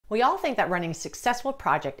We all think that running a successful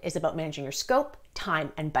project is about managing your scope,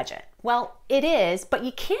 time, and budget. Well, it is, but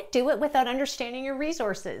you can't do it without understanding your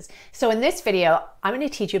resources. So in this video, I'm going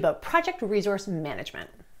to teach you about project resource management.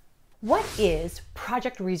 What is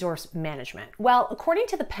project resource management? Well, according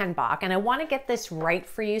to the PMBOK, and I want to get this right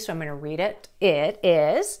for you, so I'm going to read it. It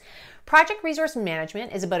is, project resource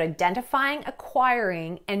management is about identifying,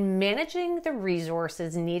 acquiring, and managing the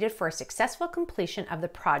resources needed for a successful completion of the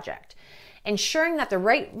project, ensuring that the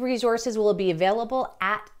right resources will be available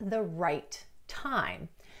at the right time.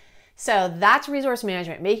 So that's resource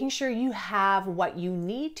management, making sure you have what you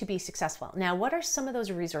need to be successful. Now, what are some of those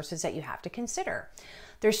resources that you have to consider?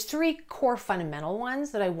 There's three core fundamental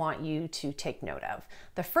ones that I want you to take note of.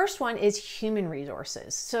 The first one is human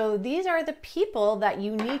resources. So these are the people that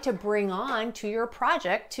you need to bring on to your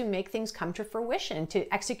project to make things come to fruition, to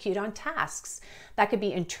execute on tasks. That could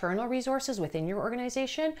be internal resources within your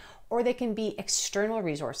organization, or they can be external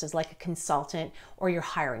resources like a consultant, or you're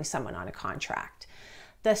hiring someone on a contract.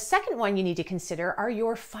 The second one you need to consider are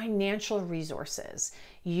your financial resources.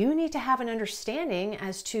 You need to have an understanding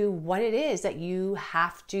as to what it is that you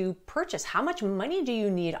have to purchase. How much money do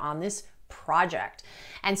you need on this project?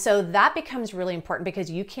 And so that becomes really important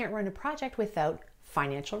because you can't run a project without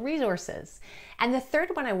financial resources. And the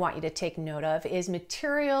third one I want you to take note of is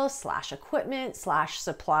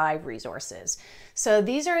material/equipment/supply resources. So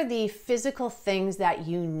these are the physical things that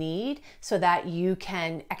you need so that you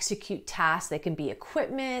can execute tasks. They can be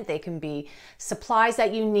equipment, they can be supplies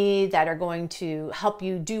that you need that are going to help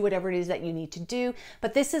you do whatever it is that you need to do.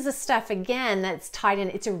 But this is the stuff, again, that's tied in.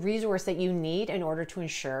 It's a resource that you need in order to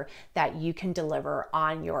ensure that you can deliver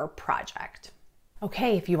on your project.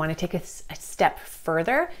 Okay, if you want to take a step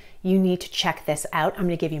further, you need to check this out. I'm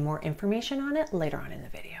going to give you more information on it later on in the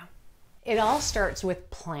video. It all starts with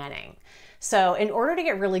planning. So in order to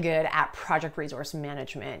get really good at project resource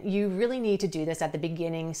management, you really need to do this at the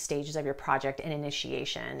beginning stages of your project and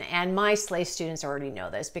initiation. And my SLAY students already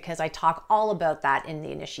know this because I talk all about that in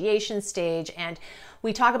the initiation stage. And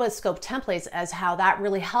we talk about scope templates as how that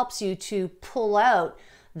really helps you to pull out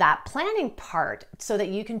that planning part so that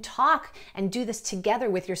you can talk and do this together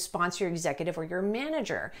with your sponsor, your executive, or your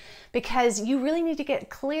manager, because you really need to get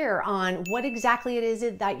clear on what exactly it is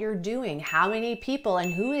that you're doing, how many people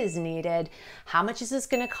and who is needed, how much is this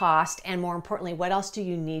going to cost, and more importantly, what else do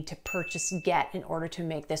you need to purchase, get in order to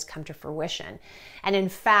make this come to fruition. And in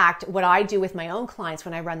fact, what I do with my own clients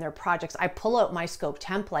when I run their projects, I pull out my scope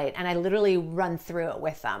template and I literally run through it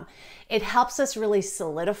with them. It helps us really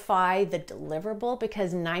solidify the deliverable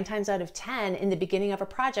because 9 times out of 10 in the beginning of a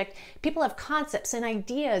project, people have concepts and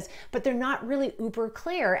ideas, but they're not really uber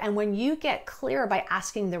clear. And when you get clear by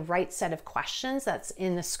asking the right set of questions that's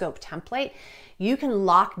in the scope template, you can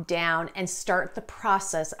lock down and start the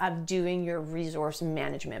process of doing your resource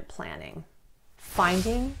management planning.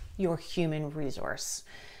 Finding your human resource.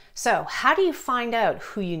 So how do you find out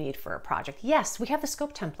who you need for a project? Yes, we have the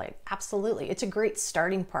scope template. Absolutely. It's a great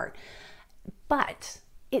starting part. But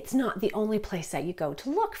it's not the only place that you go to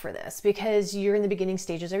look for this because you're in the beginning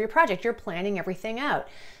stages of your project. You're planning everything out.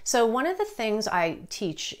 So one of the things I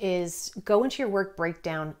teach is go into your work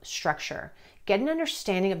breakdown structure. Get an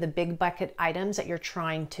understanding of the big bucket items that you're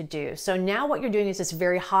trying to do. So now what you're doing is this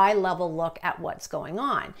very high level look at what's going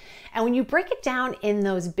on. And when you break it down in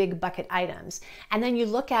those big bucket items, and then you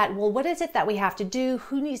look at, well, what is it that we have to do?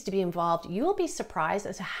 Who needs to be involved? You will be surprised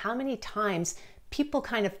as to how many times people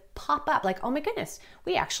kind of pop up like, oh my goodness,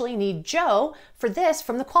 we actually need Joe for this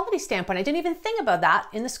from the quality standpoint. I didn't even think about that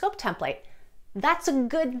in the scope template. That's a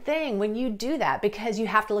good thing when you do that because you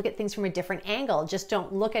have to look at things from a different angle. Just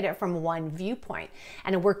don't look at it from one viewpoint.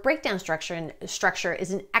 And a work breakdown structure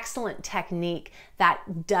is an excellent technique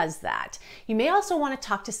that does that. You may also want to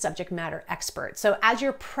talk to subject matter experts. So as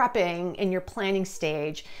you're prepping in your planning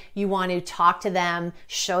stage, you want to talk to them,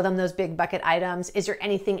 show them those big bucket items. Is there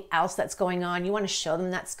anything else that's going on? You want to show them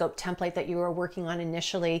that scope template that you were working on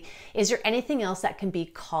initially. Is there anything else that can be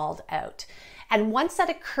called out? And once that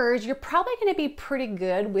occurs, you're probably going to be pretty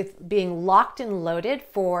good with being locked and loaded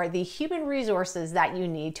for the human resources that you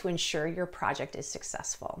need to ensure your project is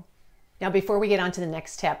successful. Now, before we get on to the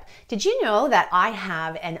next tip, did you know that I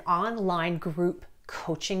have an online group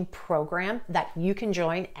coaching program that you can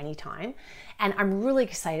join anytime? And I'm really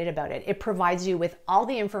excited about it. It provides you with all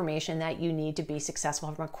the information that you need to be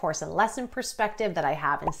successful from a course and lesson perspective that I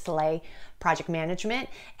have in SLAY project management.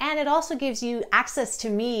 And it also gives you access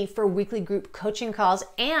to me for weekly group coaching calls.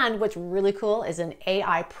 And what's really cool is an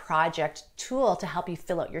AI project tool to help you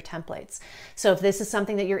fill out your templates. So if this is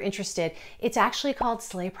something that you're interested, it's actually called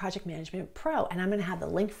SLAY Project Management Pro. And I'm going to have the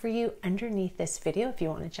link for you underneath this video if you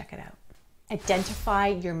want to check it out. Identify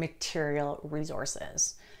your material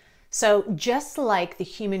resources. So just like the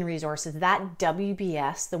human resources, that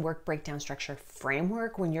WBS, the work breakdown structure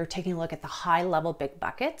framework, when you're taking a look at the high level big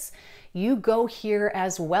buckets, you go here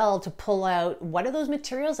as well to pull out what are those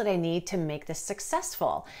materials that I need to make this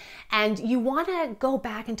successful. And you want to go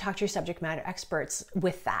back and talk to your subject matter experts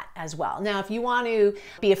with that as well. Now, if you want to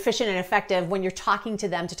be efficient and effective when you're talking to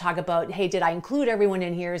them to talk about, hey, did I include everyone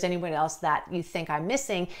in here? Is anyone else that you think I'm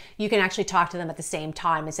missing? You can actually talk to them at the same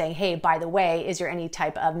time and say, hey, by the way, is there any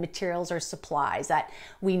type of materials or supplies that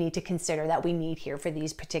we need to consider that we need here for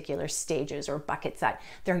these particular stages or buckets that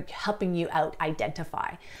they're helping you out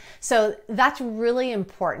identify? So that's really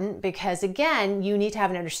important because, again, you need to have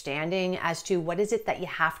an understanding as to what is it that you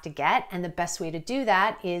have to get. And the best way to do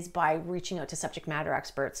that is by reaching out to subject matter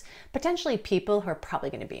experts, potentially people who are probably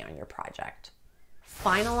going to be on your project.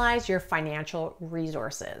 Finalize your financial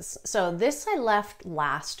resources. So this I left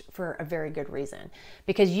last for a very good reason,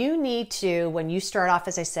 because you need to, when you start off,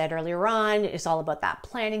 as I said earlier on, it's all about that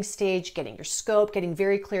planning stage, getting your scope, getting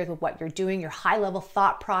very clear with what you're doing, your high level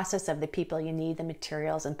thought process of the people you need, the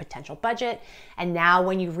materials and potential budget. And now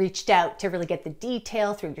when you reached out to really get the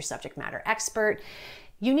detail through your subject matter expert,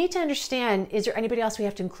 you need to understand, is there anybody else we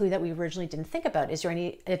have to include that we originally didn't think about? Is there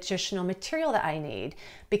any additional material that I need?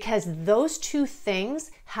 Because those two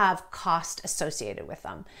things have cost associated with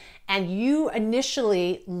them. And you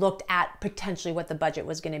initially looked at potentially what the budget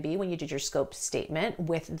was going to be when you did your scope statement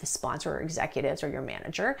with the sponsor or executives or your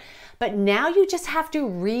manager. But now you just have to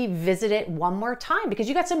revisit it one more time because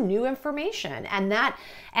you got some new information,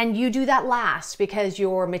 and you do that last because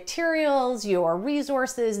your materials, your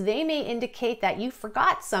resources, they may indicate that you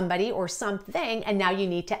forgot somebody or something, and now you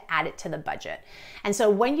need to add it to the budget. And so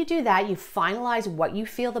when you do that, you finalize what you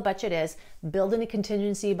feel the budget is, build in a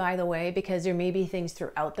contingency, by the way, because there may be things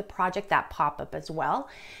throughout the project that pop up as well.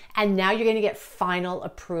 And now you're going to get final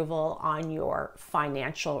approval on your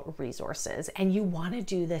financial resources. And you want to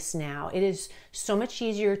do this now. It is so much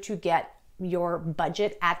easier to get your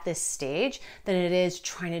budget at this stage than it is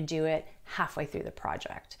trying to do it halfway through the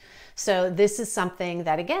project. So this is something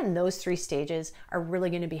that, again, those three stages are really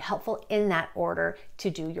going to be helpful in that order to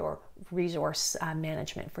do your resource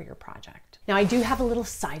management for your project. Now, I do have a little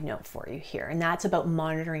side note for you here, and that's about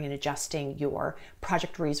monitoring and adjusting your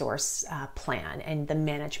project resource plan and the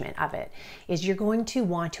management of it. Is you're going to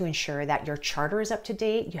want to ensure that your charter is up to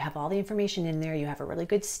date, you have all the information in there, you have a really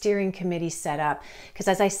good steering committee set up, because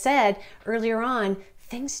as I said earlier on,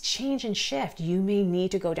 things change and shift. You may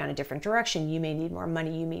need to go down a different direction. You may need more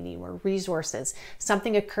money. You may need more resources.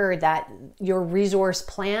 Something occurred that your resource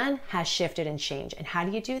plan has shifted and changed. And how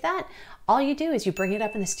do you do that? All you do is you bring it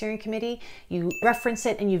up in the steering committee, you reference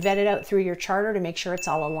it, and you vet it out through your charter to make sure it's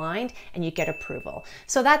all aligned, and you get approval.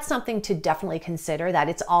 So that's something to definitely consider, that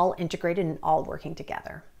it's all integrated and all working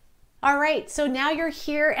together. All right, so now you're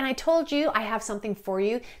here, and I told you I have something for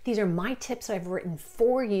you. These are my tips that I've written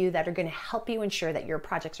for you that are going to help you ensure that your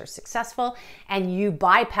projects are successful and you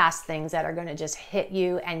bypass things that are going to just hit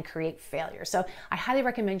you and create failure. So I highly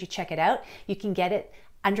recommend you check it out. You can get it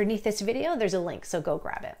underneath this video. There's a link, so go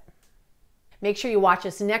grab it. Make sure you watch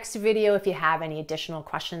this next video if you have any additional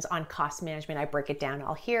questions on cost management. I break it down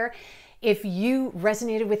all here. If you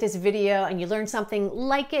resonated with this video and you learned something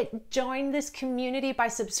like it, join this community by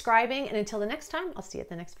subscribing. And until the next time, I'll see you at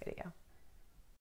the next video.